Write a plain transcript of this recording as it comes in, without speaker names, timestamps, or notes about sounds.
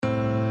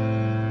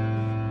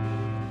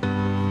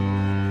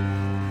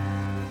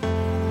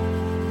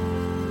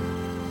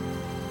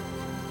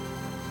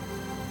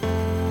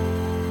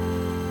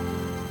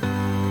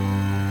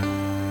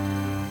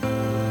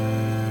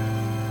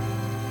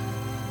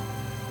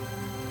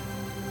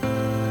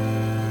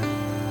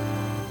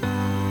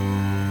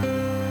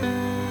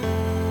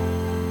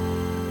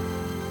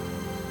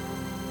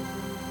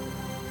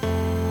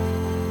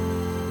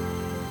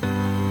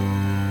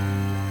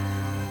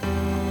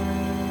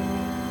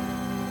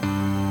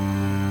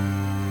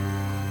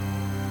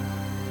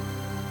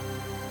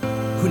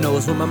Who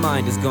knows where my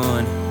mind is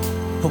gone?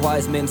 A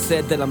wise man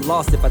said that I'm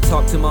lost if I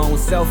talk to my own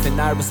self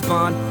and I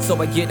respond. So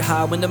I get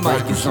high when the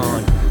mic is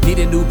on. Need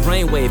a new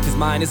brainwave cause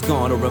mine is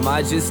gone, or am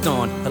I just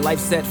on a life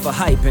set for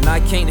hype? And I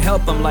can't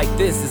help, I'm like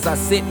this as I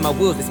sit in my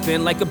wheels that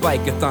spin like a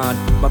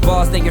bike-a-thon. My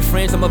bars they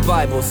infringe, I'm a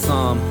Bible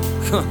psalm.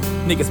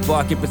 Niggas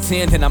bark and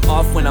pretend that I'm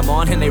off when I'm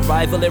on, and they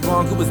rival it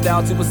wrong. Who was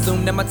thou to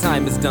assume that my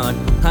time is done?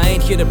 I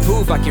ain't here to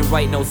prove I can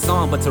write no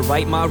song, but to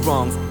right my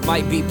wrongs.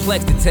 Might be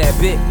plexed a tad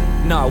bit.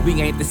 Nah,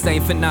 we ain't the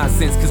same for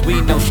nonsense, cause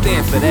we no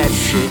stand for that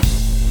shit.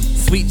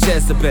 Sweet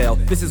Jezebel,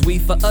 this is we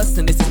for us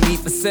and this is me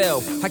for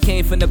sale. I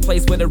came from the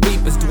place where the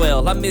reapers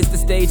dwell. I miss the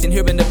stage and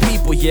hearing the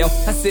people yell.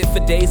 I sit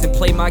for days and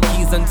play my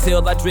keys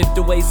until I drift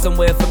away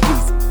somewhere for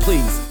peace.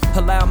 Please,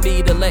 allow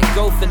me to let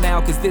go for now,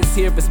 cause this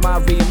here is my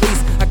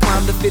release. I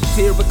climb the fifth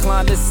tier,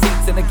 recline the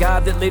seats, and the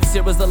God that lives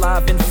here is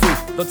alive and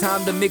free. No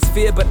time to mix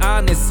fear, but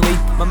honestly,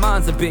 my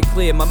mind's a bit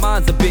clear, my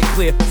mind's a bit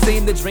clear.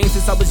 Seen the dream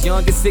since I was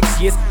young at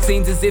 6 years.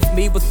 Seems as if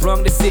me was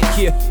sprung to sit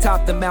here.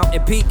 Top the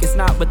mountain peak, it's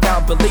not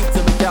without belief.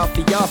 To look out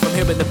for y'all from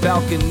here in the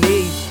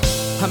balcony.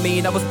 I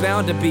mean, I was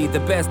bound to be the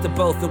best of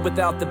both, and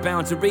without the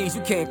boundaries,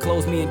 you can't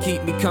close me and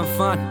keep me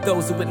confined.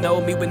 Those who would know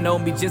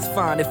me just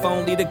fine. If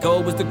only the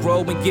goal was to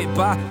grow and get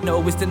by.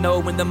 No, it's to know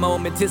when the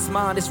moment is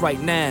mine, it's right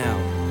now.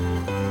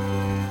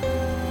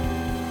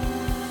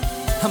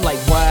 I'm like,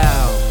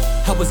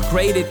 wow, I was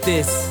great at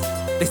this.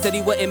 They said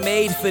he wasn't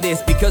made for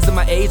this. Because of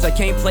my age, I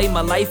can't play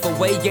my life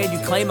away. Yeah, you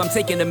claim I'm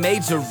taking a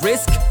major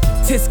risk.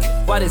 Tisk,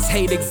 why does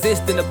hate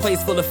exist in a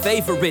place full of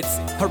favorites?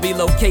 I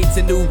relocate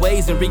to new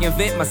ways and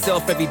reinvent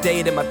myself every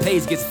day that my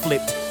page gets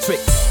flipped.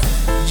 Tricks.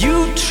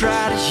 You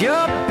tried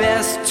your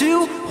best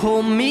to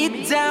hold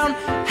me down.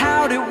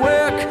 How'd it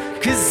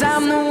work? Cause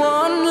I'm the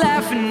one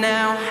laughing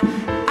now.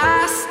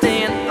 I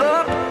stand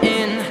up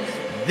in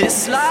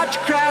this large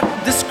crowd.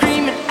 They're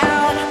screaming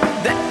out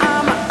that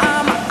I'm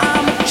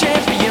a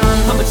champion.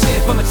 I'm a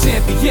champ, I'm a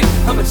champion.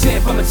 I'm a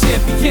champ, I'm a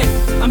champion.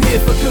 I'm here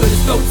for good,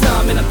 it's no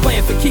time, and I'm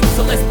playing for keeps.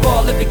 So let's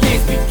ball, let the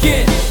games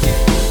begin.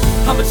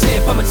 I'm a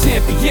champ, I'm a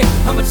champion.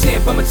 I'm a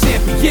champ, I'm a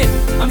champion.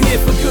 I'm here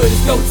for good,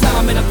 it's no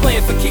time, and I'm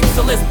playing for keeps.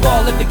 So let's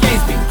ball, let the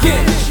games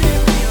begin.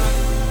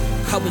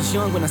 I was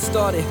young when I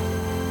started,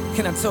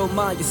 and I told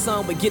mine, your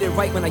son would get it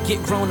right when I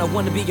get grown. I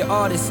wanna be your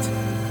artist,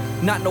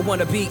 not no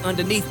wannabe.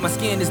 Underneath my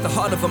skin is the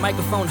heart of a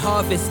microphone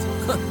harvest.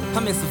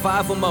 I'm in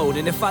survival mode,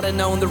 and if I'd have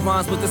known the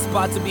rhymes was the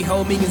spot to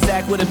behold, me and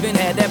Zach would have been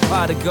had that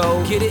pot to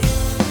go. Get it?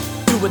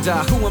 Do or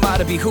die, who am I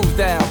to be who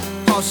thou?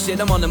 Oh shit,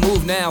 I'm on the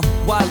move now.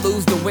 Why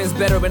lose? The win's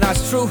better, and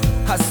that's true.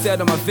 I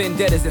said on my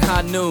vendettas at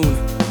high noon.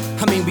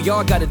 I mean, we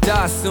all gotta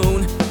die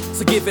soon.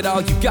 So give it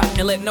all you got,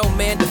 and let no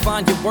man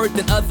define your worth.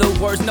 In other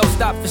words, no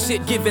stop for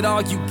shit, give it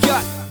all you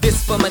got.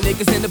 This for my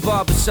niggas in the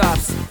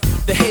barbershops,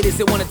 the haters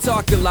that wanna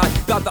talk a lot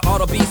about the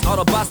auto beats,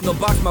 Autobots, no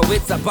box my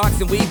wits. I box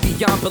and we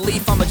beyond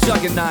belief, I'm a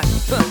juggernaut.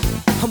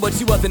 I'm what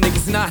you other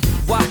niggas not.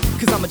 Why?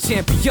 Cause I'm a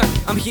champion.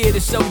 I'm here to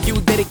show you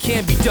that it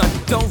can be done.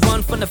 Don't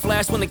run from the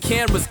flash when the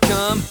cameras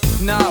come.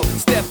 No,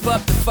 step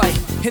up to fight.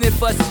 And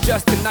if us is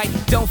just tonight,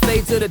 don't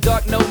fade to the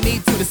dark, no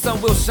need to. The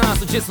sun will shine,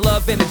 so just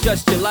love and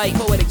adjust your light.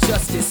 Poetic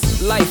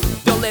justice, life,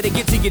 don't let it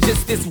get to you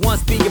just this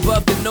once. Be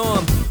above the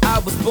norm. I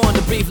was born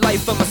to breathe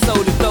life from my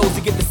soul to those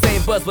who get the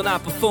same buzz when I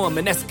perform,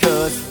 and that's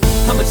cause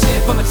I'm a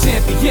champ, I'm a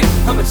champion.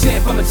 I'm a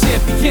champ, I'm a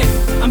champion.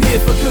 I'm here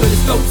for good,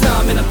 it's no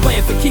time, and I'm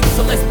playing for keeps.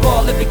 So let's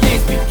ball, let the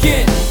games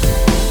begin.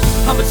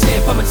 I'm a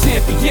champ, I'm a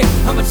champion.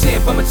 I'm a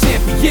champ, I'm a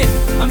champion.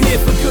 I'm here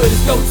for good,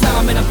 it's no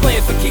time, and I'm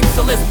playing for keeps.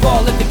 So let's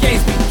ball, let the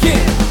games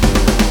begin.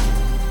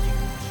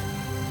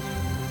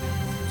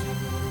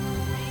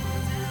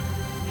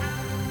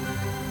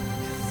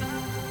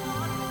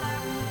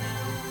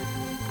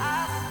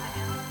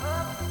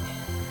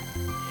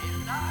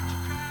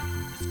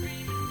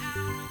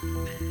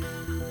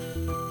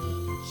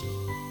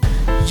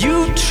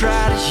 You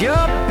tried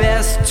your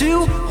best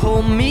to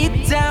hold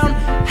me down.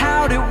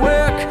 How'd it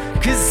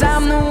work? Cause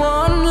I'm the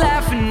one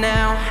laughing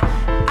now.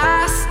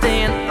 I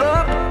stand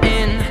up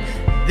in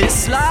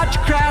this large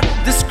crowd.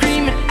 They're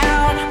screaming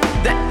out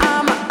that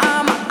I'm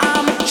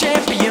a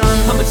champion.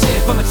 I'm a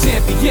champ, I'm a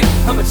champion.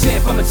 I'm a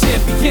champ, I'm a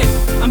champion.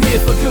 I'm here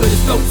for good,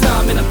 it's no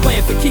time, and I'm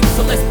playing for keeps.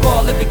 So let's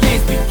ball, let the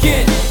games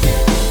begin.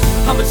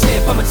 I'm a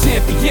champ, I'm a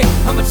champion.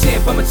 I'm a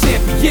champ, I'm a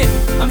champion.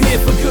 I'm here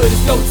for good,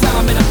 it's no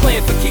time, and I'm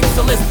playing for keeps.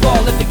 So let's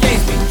ball, let the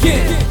games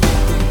begin.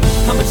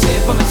 I'm a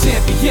champ, I'm a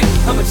champion.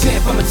 I'm a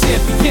champ, I'm a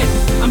champion.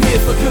 I'm here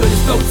for good,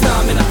 it's no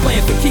time, and I'm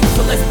playing for keeps.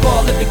 So let's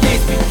ball, let the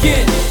games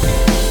begin.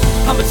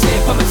 I'm a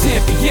champ, I'm a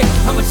champion.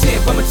 I'm a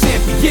champ, I'm a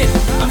champion.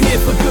 I'm here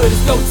for good,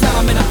 it's no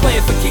time, and I'm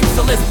playing for keeps.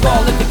 So let's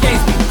ball, let the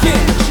games begin.